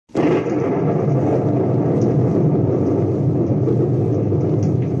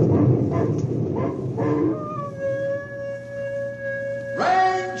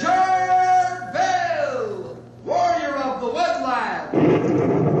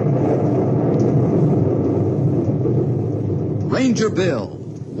Ranger Bill,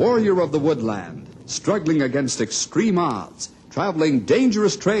 warrior of the woodland, struggling against extreme odds, traveling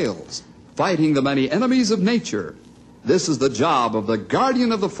dangerous trails, fighting the many enemies of nature. This is the job of the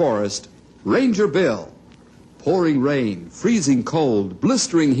guardian of the forest, Ranger Bill. Pouring rain, freezing cold,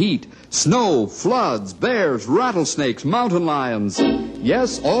 blistering heat, snow, floods, bears, rattlesnakes, mountain lions.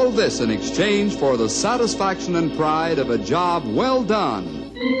 Yes, all this in exchange for the satisfaction and pride of a job well done.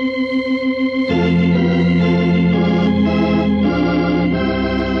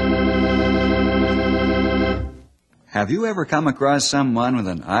 Have you ever come across someone with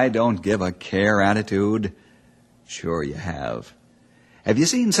an I don't give a care attitude? Sure you have. Have you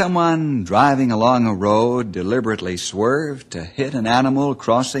seen someone driving along a road deliberately swerve to hit an animal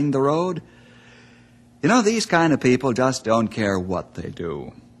crossing the road? You know, these kind of people just don't care what they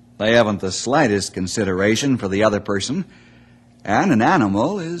do. They haven't the slightest consideration for the other person, and an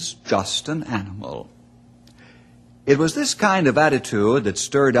animal is just an animal. It was this kind of attitude that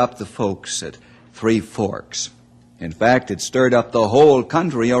stirred up the folks at Three Forks. In fact, it stirred up the whole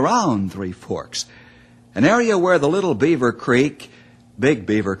country around Three Forks, an area where the Little Beaver Creek, Big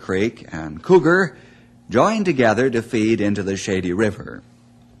Beaver Creek, and Cougar joined together to feed into the Shady River.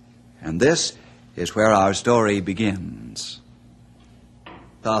 And this is where our story begins.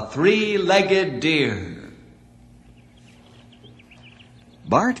 The Three-Legged Deer.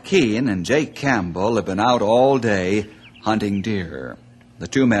 Bart Keene and Jake Campbell have been out all day hunting deer. The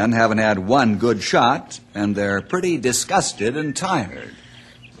two men haven't had one good shot, and they're pretty disgusted and tired.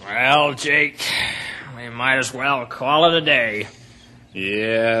 Well, Jake, we might as well call it a day.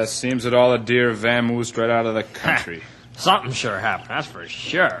 Yeah, seems that all the deer vamoosed right out of the country. Something sure happened, that's for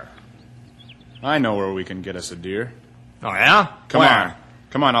sure. I know where we can get us a deer. Oh, yeah? Come Where? on.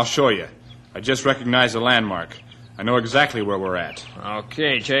 Come on, I'll show you. I just recognized the landmark. I know exactly where we're at.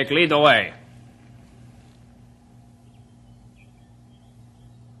 Okay, Jake, lead the way.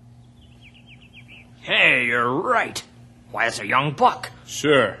 Hey, you're right. Why, it's a young buck.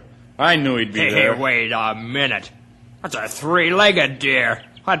 Sure. I knew he'd be there. Hey, wait a minute. That's a three-legged deer.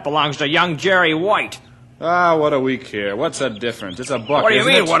 That belongs to young Jerry White. Ah, what do we care? What's the difference? It's a buck, What do you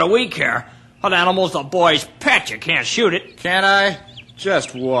isn't mean, it? what do we care? That animal's the boy's pet. You can't shoot it. Can't I?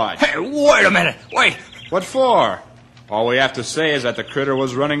 Just watch. Hey, wait a minute. Wait. What for? All we have to say is that the critter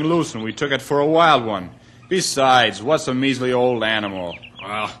was running loose and we took it for a wild one. Besides, what's a measly old animal?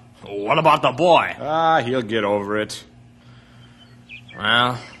 Well, what about the boy? Ah, he'll get over it.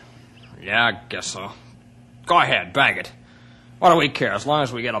 Well, yeah, I guess so. Go ahead, bag it. What do we care as long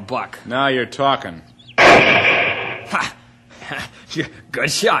as we get a buck? Now you're talking. Ha!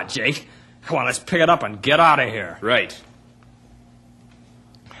 Good shot, Jake. Come on, let's pick it up and get out of here. Right.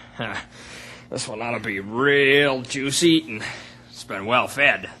 This one ought to be real juicy eating. It's been well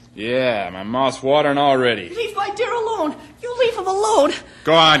fed. Yeah, my mouth's watering already. Leave my deer alone. You leave him alone.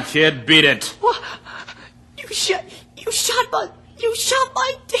 Go on, kid, beat it. What? You shot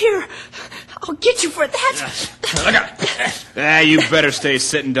my deer. I'll get you for that. Look at Ah, you better stay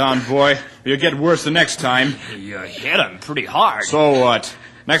sitting down, boy, or you'll get worse the next time. You hit him pretty hard. So what?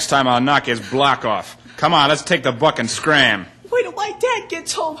 Next time I'll knock his block off. Come on, let's take the buck and scram. Wait till my dad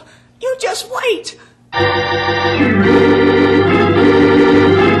gets home. You just wait.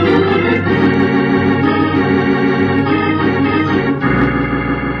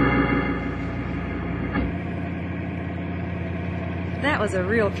 That was a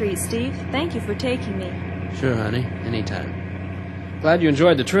real treat, Steve. Thank you for taking me. Sure, honey. Anytime. Glad you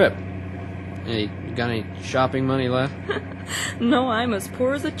enjoyed the trip. Hey, you got any shopping money left? No, I'm as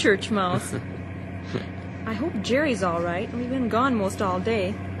poor as a church mouse. I hope Jerry's all right. We've been gone most all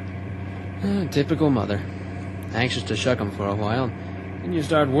day. Typical mother. Anxious to shuck him for a while. Then you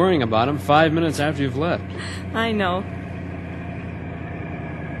start worrying about him 5 minutes after you've left. I know.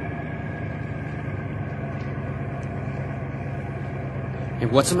 Hey,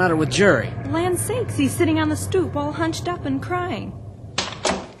 what's the matter with Jerry? Land's sakes, he's sitting on the stoop all hunched up and crying.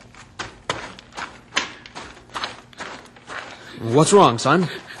 What's wrong, son?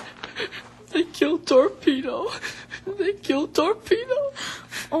 They killed Torpedo. They killed Torpedo.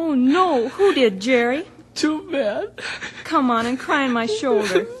 Oh, no. Who did, Jerry? Too bad. Come on and cry on my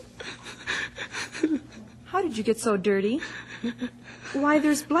shoulder. How did you get so dirty? Why,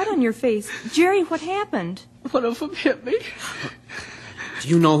 there's blood on your face. Jerry, what happened? One of them hit me. Do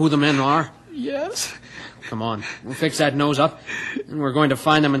you know who the men are? Yes. Come on, we'll fix that nose up, and we're going to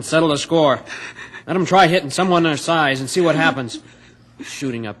find them and settle the score. Let them try hitting someone their size and see what happens.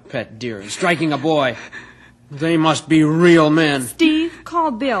 Shooting a pet deer and striking a boy. They must be real men. Steve,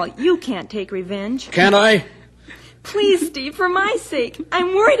 call Bill. You can't take revenge. Can't I? Please, Steve, for my sake.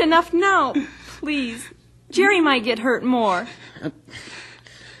 I'm worried enough now. Please. Jerry might get hurt more.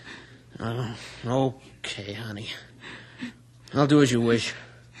 Okay, honey. I'll do as you wish.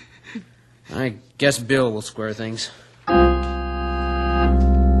 I guess Bill will square things.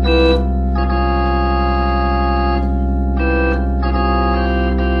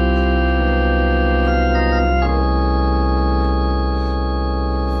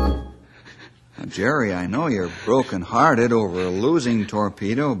 Jerry, I know you're broken-hearted over losing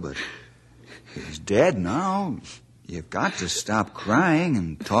Torpedo, but he's dead now. You've got to stop crying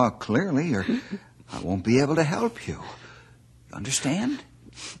and talk clearly, or I won't be able to help you. Understand?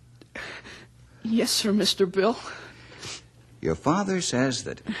 Yes, sir, Mr. Bill. Your father says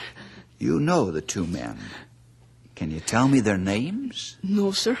that you know the two men. Can you tell me their names?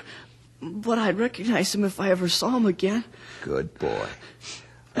 No, sir, but I'd recognize them if I ever saw them again. Good boy.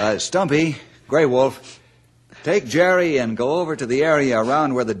 Stumpy, Grey Wolf, take Jerry and go over to the area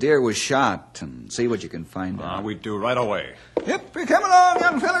around where the deer was shot and see what you can find out. We do right away. Yep, we come along,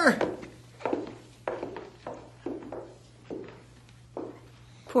 young feller.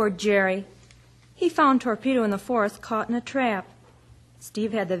 Poor Jerry. He found Torpedo in the forest caught in a trap.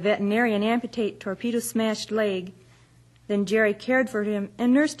 Steve had the veterinarian amputate Torpedo's smashed leg. Then Jerry cared for him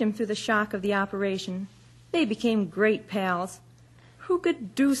and nursed him through the shock of the operation. They became great pals. Who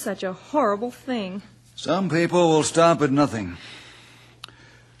could do such a horrible thing? Some people will stop at nothing.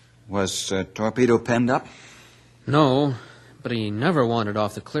 Was Torpedo penned up? No, but he never wandered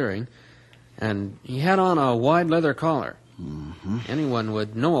off the clearing. And he had on a wide leather collar. Mm-hmm. Anyone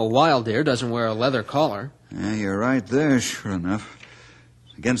would know a wild deer doesn't wear a leather collar. Yeah, you're right there, sure enough.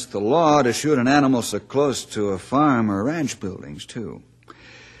 It's against the law to shoot an animal so close to a farm or ranch buildings, too.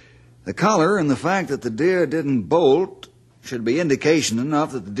 The collar and the fact that the deer didn't bolt should be indication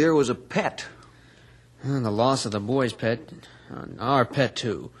enough that the deer was a pet. And the loss of the boy's pet, our pet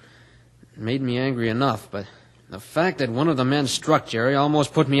too, made me angry enough, but the fact that one of the men struck Jerry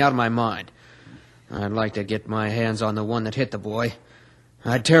almost put me out of my mind. I'd like to get my hands on the one that hit the boy.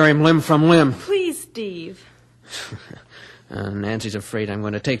 I'd tear him limb from limb. Please, Steve. Nancy's afraid I'm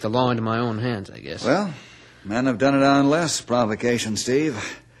going to take the law into my own hands, I guess. Well, men have done it on less provocation,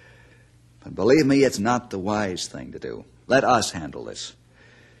 Steve. But believe me, it's not the wise thing to do. Let us handle this.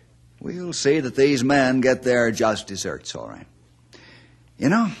 We'll see that these men get their just deserts, all right. You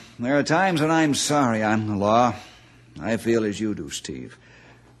know, there are times when I'm sorry I'm the law. I feel as you do, Steve.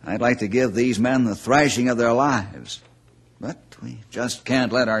 I'd like to give these men the thrashing of their lives. But we just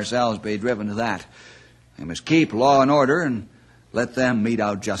can't let ourselves be driven to that. We must keep law and order and let them mete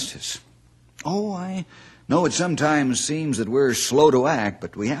out justice. Oh, I know it sometimes seems that we're slow to act,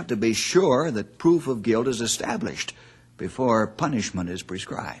 but we have to be sure that proof of guilt is established before punishment is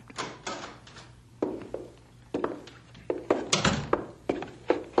prescribed.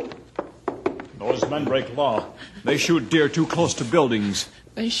 Those men break law. They shoot deer too close to buildings.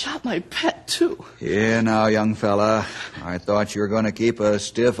 They shot my pet, too. Here now, young fella. I thought you were going to keep a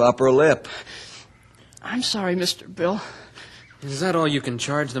stiff upper lip. I'm sorry, Mr. Bill. Is that all you can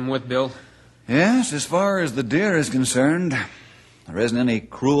charge them with, Bill? Yes, as far as the deer is concerned. There isn't any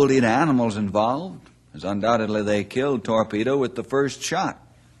cruelty to animals involved, as undoubtedly they killed Torpedo with the first shot.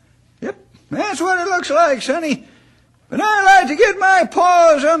 Yep, that's what it looks like, Sonny. But I like to get my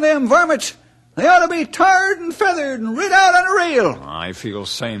paws on them varmints. They ought to be tarred and feathered and rid out on a reel. I feel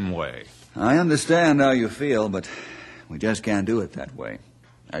same way. I understand how you feel, but we just can't do it that way,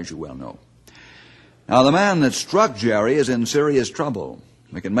 as you well know. Now, the man that struck Jerry is in serious trouble.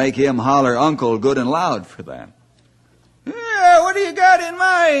 We can make him holler uncle good and loud for that. Yeah, what do you got in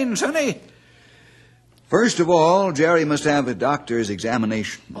mind, Sonny? First of all, Jerry must have a doctor's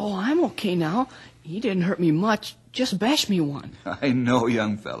examination. Oh, I'm okay now. He didn't hurt me much. Just bashed me one. I know,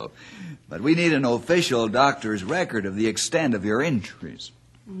 young fellow. But we need an official doctor's record of the extent of your injuries.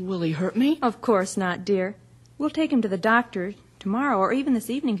 Will he hurt me? Of course not, dear. We'll take him to the doctor tomorrow or even this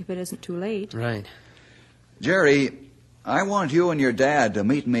evening if it isn't too late. Right. Jerry, I want you and your dad to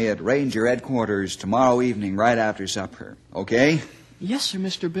meet me at Ranger headquarters tomorrow evening right after supper, okay? Yes, sir,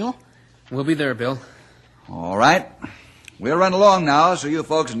 Mr. Bill. We'll be there, Bill. All right. We'll run along now so you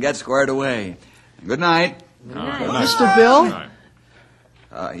folks can get squared away. Good night. Good night. Mr. Bill?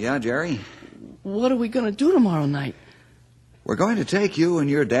 Yeah, Jerry? What are we going to do tomorrow night? We're going to take you and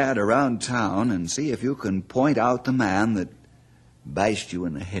your dad around town and see if you can point out the man that bashed you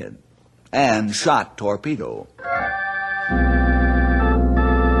in the head and shot Torpedo.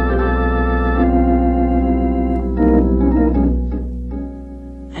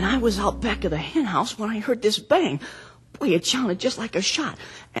 And I was out back of the hen house when I heard this bang. way, it sounded just like a shot.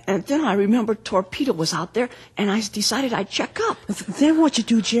 And then I remembered Torpedo was out there, and I decided I'd check up. Then what'd you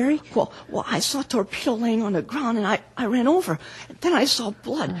do, Jerry? Well, I saw Torpedo laying on the ground, and I ran over. And then I saw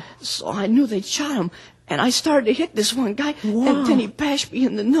blood, so I knew they'd shot him. And I started to hit this one guy, and then he bashed me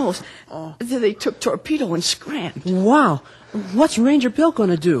in the nose. Then they took Torpedo and scrammed. Wow. What's Ranger Bill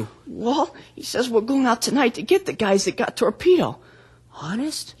going to do? Well, he says we're going out tonight to get the guys that got Torpedo.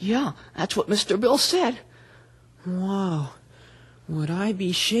 Honest? Yeah, that's what Mr. Bill said. Wow. Would I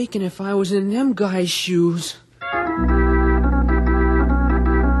be shaking if I was in them guys' shoes?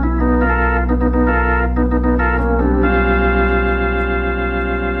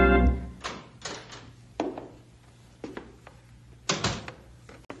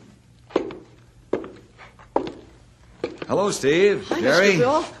 Hello, Steve. Hi, Jerry. Mr.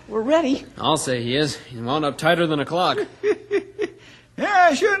 Bill. We're ready. I'll say he is. He's wound up tighter than a clock. Yeah,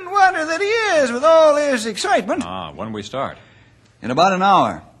 I shouldn't wonder that he is with all his excitement. When we start? In about an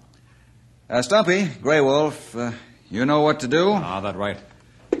hour. Stumpy, Grey Wolf, you know what to do? That right.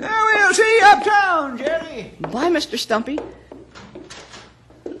 We'll see you uptown, Jerry. Bye, Mr. Stumpy.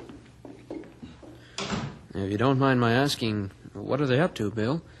 If you don't mind my asking, what are they up to,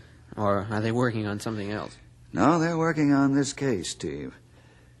 Bill? Or are they working on something else? No, they're working on this case, Steve.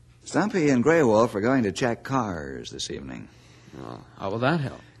 Stumpy and Grey Wolf are going to check cars this evening. Well, how will that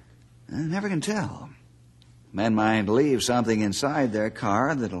help? I never can tell. Men might leave something inside their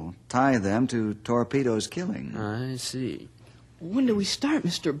car that'll tie them to Torpedo's killing. I see. When do we start,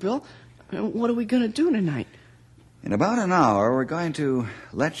 Mr. Bill? What are we going to do tonight? In about an hour, we're going to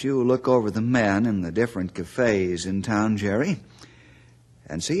let you look over the men in the different cafes in town, Jerry,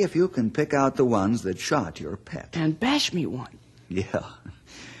 and see if you can pick out the ones that shot your pet. And bash me one. Yeah.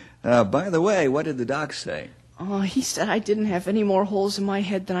 By the way, what did the doc say? He said I didn't have any more holes in my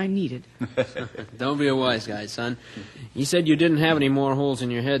head than I needed. Don't be a wise guy, son. He said you didn't have any more holes in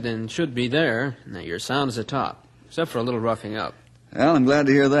your head than should be there, and that you're sound as a top, except for a little roughing up. Well, I'm glad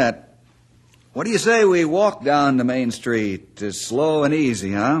to hear that. What do you say we walk down to Main Street, slow and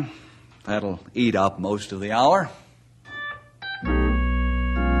easy, huh? That'll eat up most of the hour.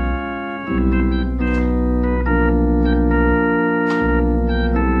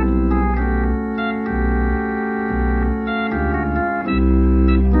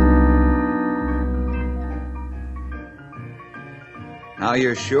 Now,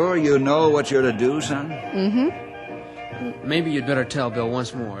 you're sure you know what you're to do, son? Mm-hmm. Maybe you'd better tell Bill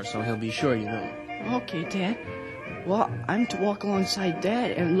once more, so he'll be sure you know. Okay, Dad. Well, I'm to walk alongside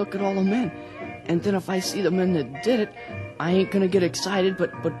Dad and look at all the men. And then if I see the men that did it, I ain't gonna get excited,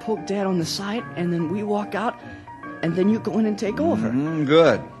 but poke Dad on the side, and then we walk out, and then you go in and take over.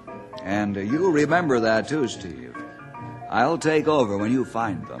 Good. And you remember that, too, Steve. I'll take over when you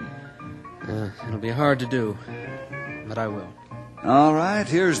find them. It'll be hard to do, but I will. All right,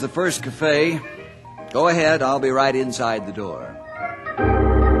 here's the first cafe. Go ahead, I'll be right inside the door.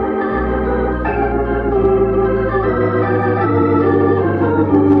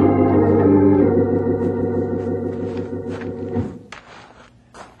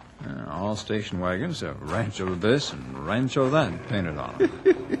 All station wagons have Rancho this and Rancho that painted on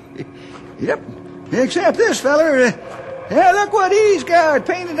them. Yep, except this feller. Look what he's got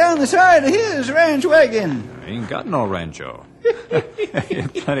painted down the side of his ranch wagon. He ain't got no Rancho.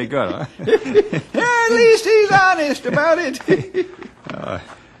 Plenty good, huh? At least he's honest about it.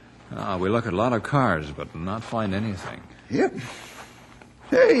 We look at a lot of cars, but not find anything. Yep.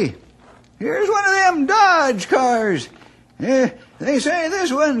 Hey, here's one of them Dodge cars. They say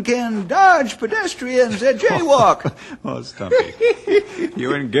this one can dodge pedestrians that jaywalk. Oh, Stumpy.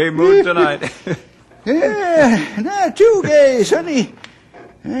 You in gay mood tonight? Yeah, not too gay, sonny.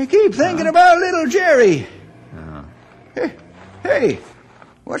 I keep thinking about little Jerry. Hey,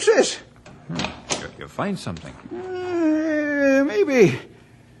 what's this? You find something. Maybe.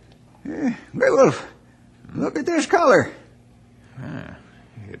 Grey Wolf, look at this collar.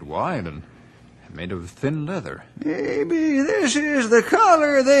 It's wide and made of thin leather. Maybe this is the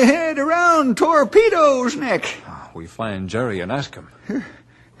collar they had around Torpedo's neck. We find Jerry and ask him.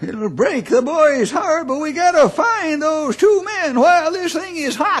 It'll break the boy's heart, but we gotta find those two men while this thing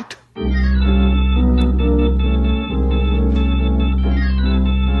is hot.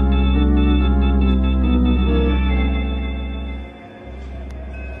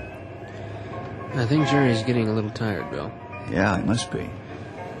 I think Jerry's getting a little tired, Bill. Yeah, it must be.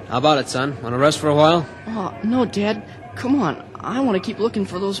 How about it, son? Want to rest for a while? No, Dad. Come on. I want to keep looking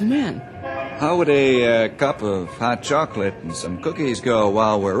for those men. How would a cup of hot chocolate and some cookies go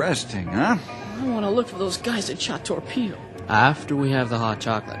while we're resting, huh? I want to look for those guys that shot Torpedo. After we have the hot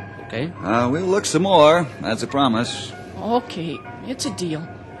chocolate, okay? We'll look some more. That's a promise. Okay, it's a deal.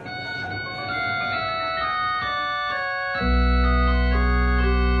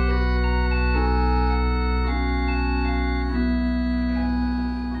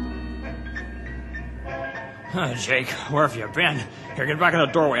 Jake, where have you been? Here, get back in the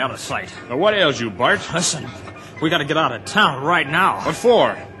doorway out of sight. Now, what ails you, Bart? Listen, we gotta get out of town right now. What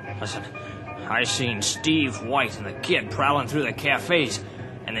for? Listen, I seen Steve White and the kid prowling through the cafes,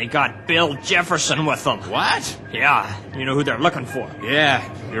 and they got Bill Jefferson with them. What? Yeah, you know who they're looking for. Yeah,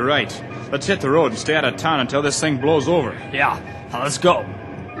 you're right. Let's hit the road and stay out of town until this thing blows over. Yeah, now let's go.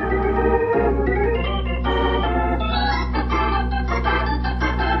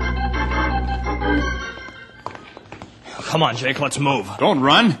 Come on, Jake, let's move. Don't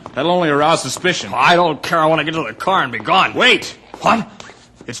run. That'll only arouse suspicion. I don't care. I want to get to the car and be gone. Wait! What?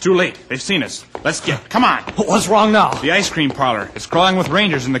 It's too late. They've seen us. Let's get. Come on. What's wrong now? The ice cream parlor. It's crawling with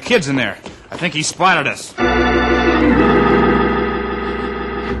rangers and the kids in there. I think he spotted us.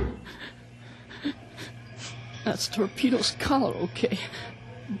 That's Torpedo's collar, okay?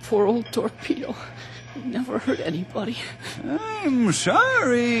 Poor old Torpedo. Never hurt anybody. I'm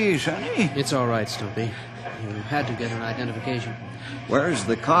sorry, Sonny. It's all right, Stumpy. You had to get an identification. Where's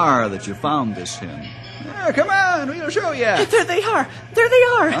the car that you found this in? Come on, we'll show you. There they are. There they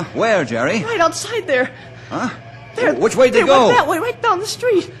are. Where, Jerry? Right outside there. Huh? There. Which way they they go? went that way, right down the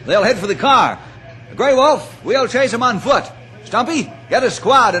street. They'll head for the car. Grey Wolf, we'll chase them on foot. Stumpy, get a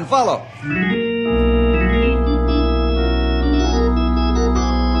squad and follow.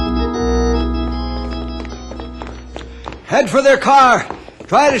 Head for their car.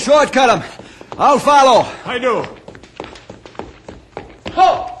 Try to shortcut them. I'll follow. I do.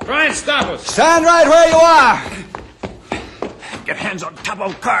 Halt! Try and stop us. Stand right where you are. Get hands on top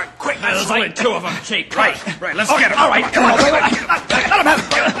of the car, quick. There's only two of them. Jake, Right, let's get them. All right, come on. Let him have. I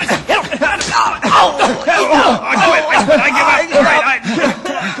give up. All right,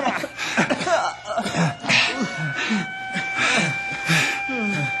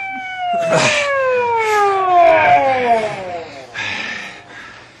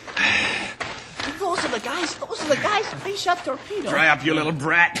 Those are the guys. They shot Torpedo. Dry up, you little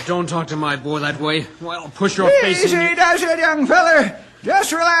brat. Don't talk to my boy that way. Well, push your face in. Easy does it, young feller.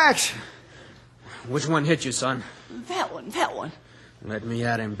 Just relax. Which one hit you, son? That one. Let me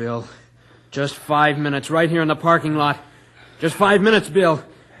at him, Bill. Just 5 minutes right here in the parking lot. Just 5 minutes, Bill.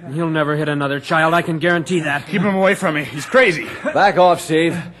 And he'll never hit another child, I can guarantee that. Keep him away from me. He's crazy. Back off,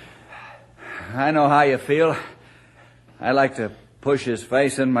 Steve. I know how you feel. I like to push his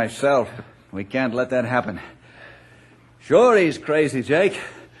face in myself, but we can't let that happen. Sure, he's crazy, Jake.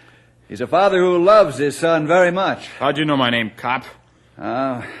 He's a father who loves his son very much. How'd you know my name, cop?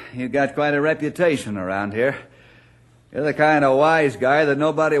 Oh, you've got quite a reputation around here. You're the kind of wise guy that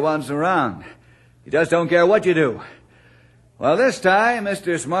nobody wants around. You just don't care what you do. Well, this time,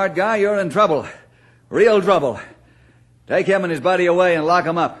 Mr. Smart Guy, you're in trouble. Real trouble. Take him and his buddy away and lock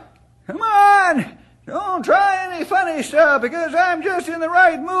him up. Come on! Don't try any funny stuff, because I'm just in the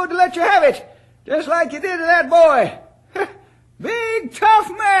right mood to let you have it. Just like you did to that boy. Big, tough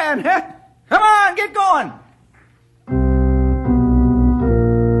man, huh? Come on, get going.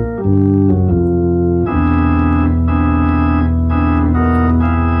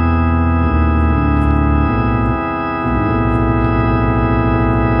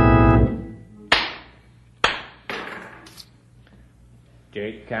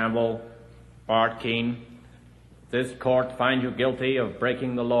 Jake Campbell, Bart Keene, this court finds you guilty of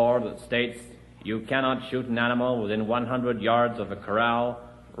breaking the law that states you cannot shoot an animal within 100 yards of a corral,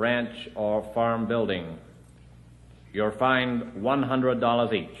 ranch, or farm building. You're fined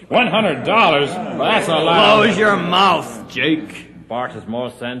 $100 each. $100? Well, that's a lot. Close your mouth, Jake. Bart has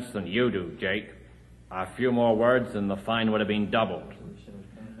more sense than you do, Jake. A few more words and the fine would have been doubled.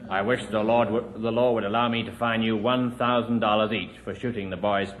 I wish the law would allow me to fine you $1,000 each for shooting the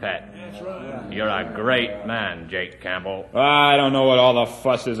boy's pet. You're a great man, Jake Campbell. I don't know what all the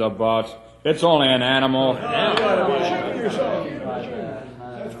fuss is about. It's only an animal.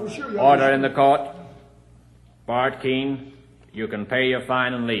 Order in the court. Bart Keene, you can pay your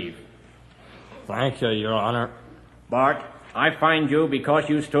fine and leave. Thank you, Your Honor. Bart, I fined you because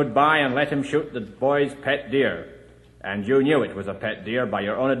you stood by and let him shoot the boy's pet deer. And you knew it was a pet deer by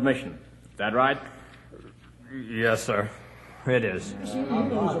your own admission. Is that right? Yes, sir. It is.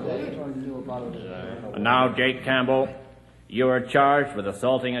 And now, Jake Campbell, you are charged with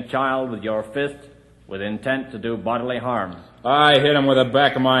assaulting a child with your fist with intent to do bodily harm. I hit him with the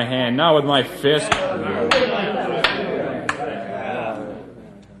back of my hand, not with my fist.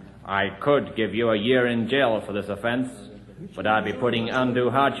 I could give you a year in jail for this offense, but I'd be putting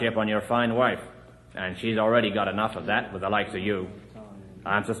undue hardship on your fine wife. and she's already got enough of that with the likes of you.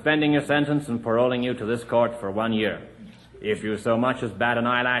 I'm suspending your sentence and paroling you to this court for 1 year. If you so much as bat an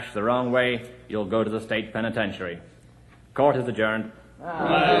eyelash the wrong way, you'll go to the state penitentiary. Court is adjourned.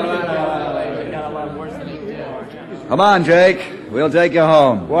 Come on, Jake. We'll take you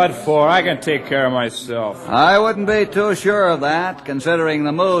home. What for? I can take care of myself. I wouldn't be too sure of that, considering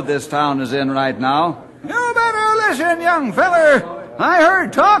the mood this town is in right now. You better listen, young feller. I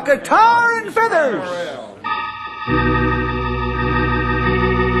heard talk of tar and feathers.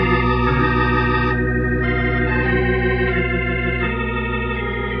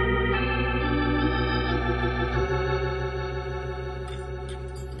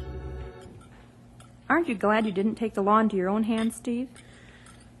 Aren't you glad you didn't take the law into your own hands, Steve?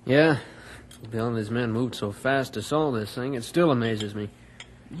 Yeah. Bill and his men moved so fast to solve this thing, it still amazes me.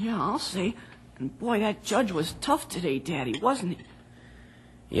 Yeah, I'll say. And boy, that judge was tough today, Daddy, wasn't he?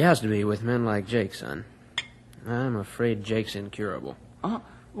 He has to be with men like Jake, son. I'm afraid Jake's incurable.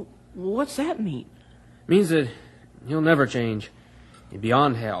 What's that mean? Means that he'll never change. He's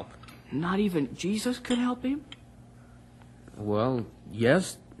beyond help. Not even Jesus could help him? Well,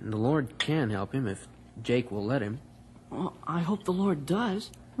 yes, the Lord can help him if Jake will let him. Well, I hope the Lord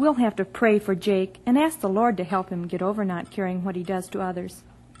does. We'll have to pray for Jake and ask the Lord to help him get over not caring what he does to others.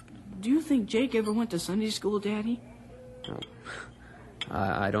 Do you think Jake ever went to Sunday school, Daddy? Oh,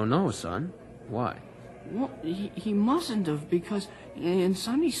 I don't know, son. Why? Well, he mustn't have, because in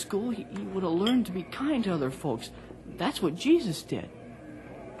Sunday school he would have learned to be kind to other folks. That's what Jesus did.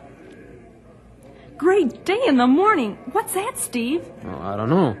 Great day in the morning. What's that, Steve? Oh, I don't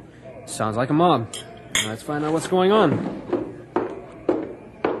know. Sounds like a mob. Let's find out what's going on.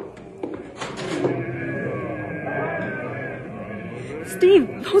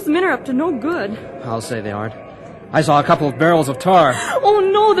 Steve, those men are up to no good. I'll say they aren't. I saw a couple of barrels of tar. Oh,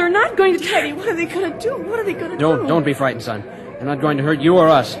 no, they're not going to Daddy, what are they going to do? What are they going to do? Don't be frightened, son. They're not going to hurt you or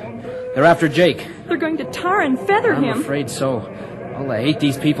us. They're after Jake. They're going to tar and feather him. I'm afraid so. All the hate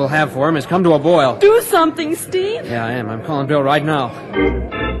these people have for him has come to a boil. Do something, Steve. Yeah, I am. I'm calling Bill right now.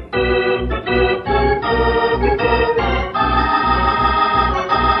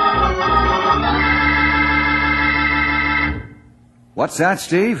 What's that,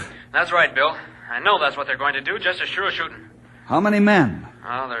 Steve? That's right, Bill. I know that's what they're going to do, just as sure as shooting. How many men?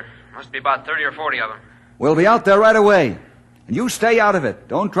 Well, there must be about 30 or 40 of them. We'll be out there right away. And you stay out of it.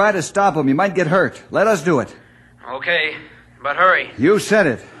 Don't try to stop them. You might get hurt. Let us do it. Okay, but hurry. You said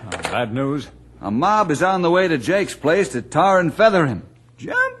it. Bad news? A mob is on the way to Jake's place to tar and feather him.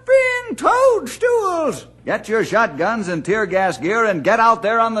 Jumping toadstools! Get your shotguns and tear gas gear and get out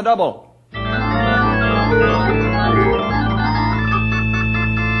there on the double.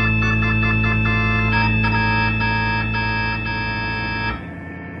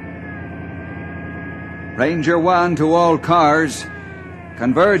 Ranger 1 to all cars.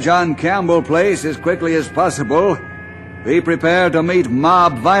 Converge on Campbell Place as quickly as possible. Be prepared to meet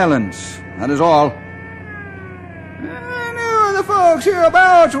mob violence. That is all. I knew the folks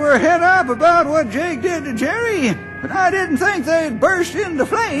hereabouts were het up about what Jake did to Jerry, but I didn't think they'd burst into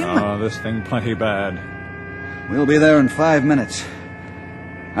flame. Oh, this thing plenty bad. We'll be there in 5 minutes.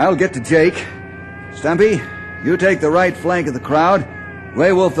 I'll get to Jake. Stumpy, you take the right flank of the crowd.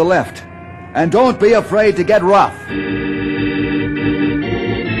 Grey Wolf the left. And don't be afraid to get rough.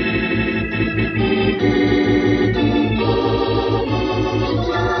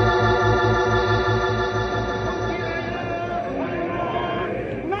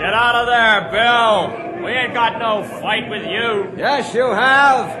 Get out of there, Bill. We ain't got no fight with you. Yes, you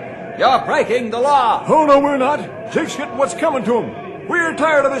have. You're breaking the law. Oh, no, we're not. Jake's getting what's coming to him. We're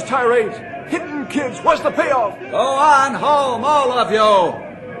tired of his tirades. Hitting kids. What's the payoff? Go on home, all of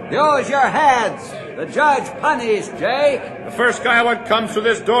you. Use your heads. The judge punished Jake. The first guy what comes through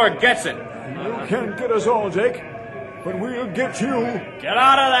this door gets it. You can't get us all, Jake. But we'll get you. Get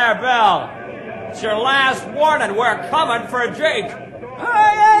out of there, Bill. It's your last warning. We're coming for Jake.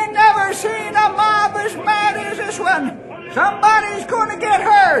 I ain't never seen a mob as mad as this one. Somebody's going to get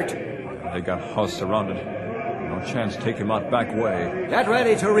hurt. They got House surrounded. No chance to take him out back way. Get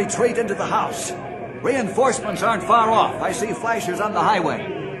ready to retreat into the house. Reinforcements aren't far off. I see flashes on the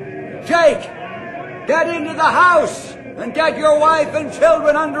highway. Jake, get into the house and get your wife and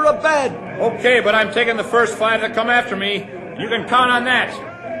children under a bed. Okay, but I'm taking the first five that come after me. You can count on that.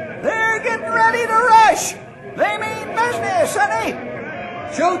 They're getting ready to rush. They mean business, sonny.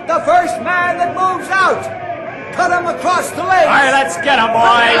 Shoot the first man that moves out. Cut him across the legs. All right, let's get him,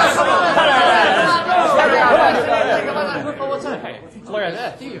 boys.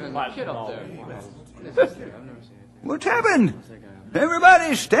 What's happened?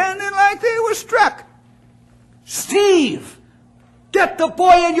 Everybody's standing like they were struck. Steve! Get the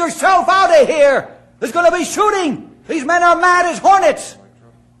boy and yourself out of here! There's going to be shooting! These men are mad as hornets!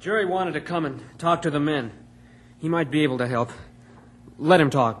 Jerry wanted to come and talk to the men. He might be able to help. Let him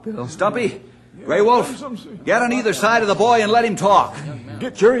talk, Bill. Stumpy, Grey Wolf, get on either side of the boy and let him talk.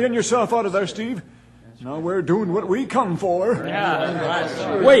 Get Jerry and yourself out of there, Steve. Now we're doing what we come for.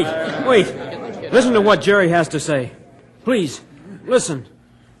 Wait. Listen to what Jerry has to say. Please, listen.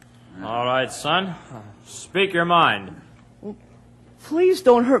 All right, son. Speak your mind. Please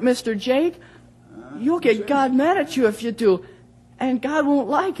don't hurt Mr. Jake. You'll get God mad at you if you do, and God won't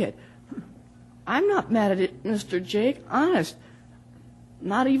like it. I'm not mad at it, Mr. Jake, honest.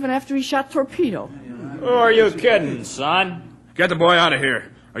 Not even after he shot Torpedo. Who are you kidding, son? Get the boy out of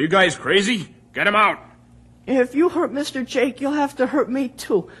here. Are you guys crazy? Get him out. If you hurt Mr. Jake, you'll have to hurt me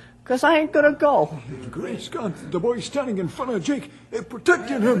too, 'cause I ain't gonna go. Great Scott, the boy's standing in front of Jake,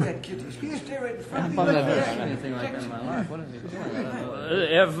 protecting him. If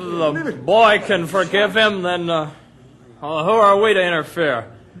the boy can forgive him, then who are we to interfere?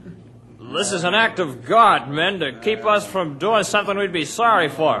 This is an act of God, men, to keep us from doing something we'd be sorry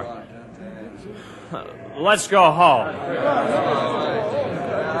for. Let's go home.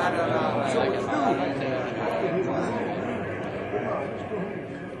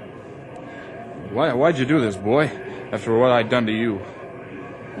 Why'd you do this, boy? After what I'd done to you.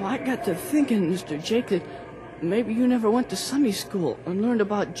 Well, I got to thinking, Mr. Jake, that maybe you never went to Sunday school and learned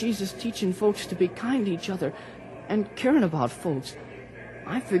about Jesus teaching folks to be kind to each other and caring about folks.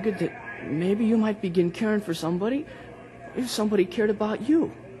 I figured that maybe you might begin caring for somebody if somebody cared about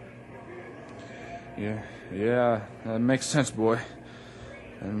you. Yeah, that makes sense, boy.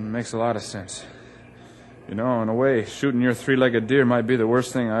 That makes a lot of sense. You know, in a way, shooting your three-legged deer might be the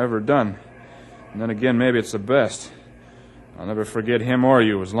worst thing I ever done. And then again, maybe it's the best. I'll never forget him or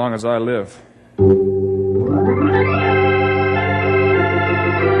you as long as I live.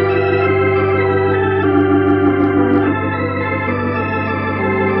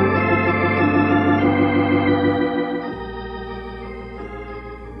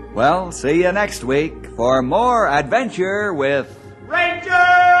 Well, see you next week for more adventure with Ranger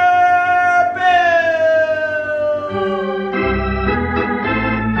Bill!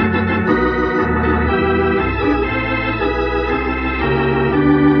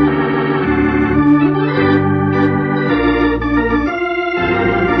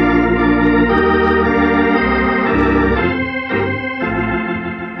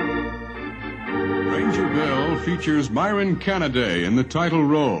 Ranger Bill features Myron Canaday in the title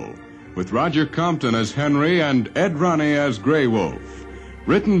role, with Roger Compton as Henry and Ed Roney as Grey Wolf.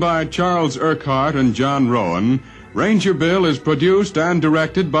 Written by Charles Urquhart and John Rowan, Ranger Bill is produced and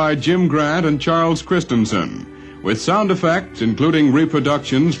directed by Jim Grant and Charles Christensen, with sound effects including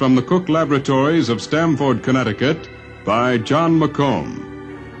reproductions from the Cook Laboratories of Stamford, Connecticut, by John McComb.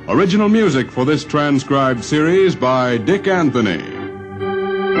 Original music for this transcribed series by Dick Anthony.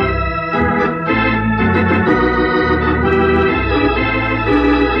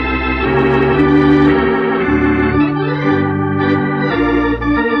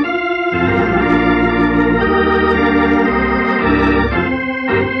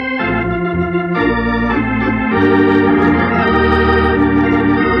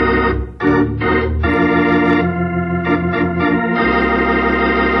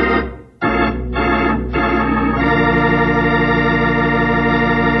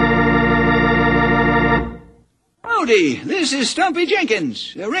 This is Stumpy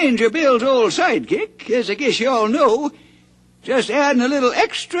Jenkins, Ranger Bill's old sidekick, as I guess you all know. Just adding a little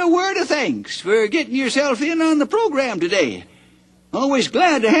extra word of thanks for getting yourself in on the program today. Always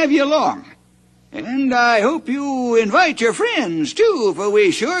glad to have you along. And I hope you invite your friends, too, for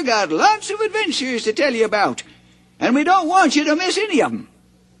we sure got lots of adventures to tell you about. And we don't want you to miss any of them.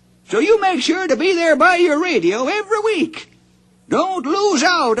 So you make sure to be there by your radio every week. Don't lose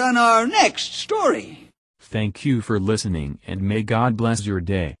out on our next story. Thank you for listening and may God bless your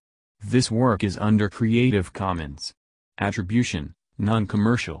day. This work is under Creative Commons. Attribution,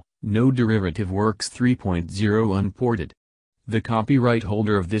 non-commercial, no derivative works 3.0 unported. The copyright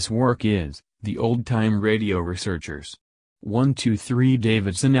holder of this work is the Old Time Radio Researchers. 123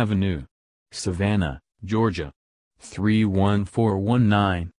 Davidson Avenue, Savannah, Georgia. 31419.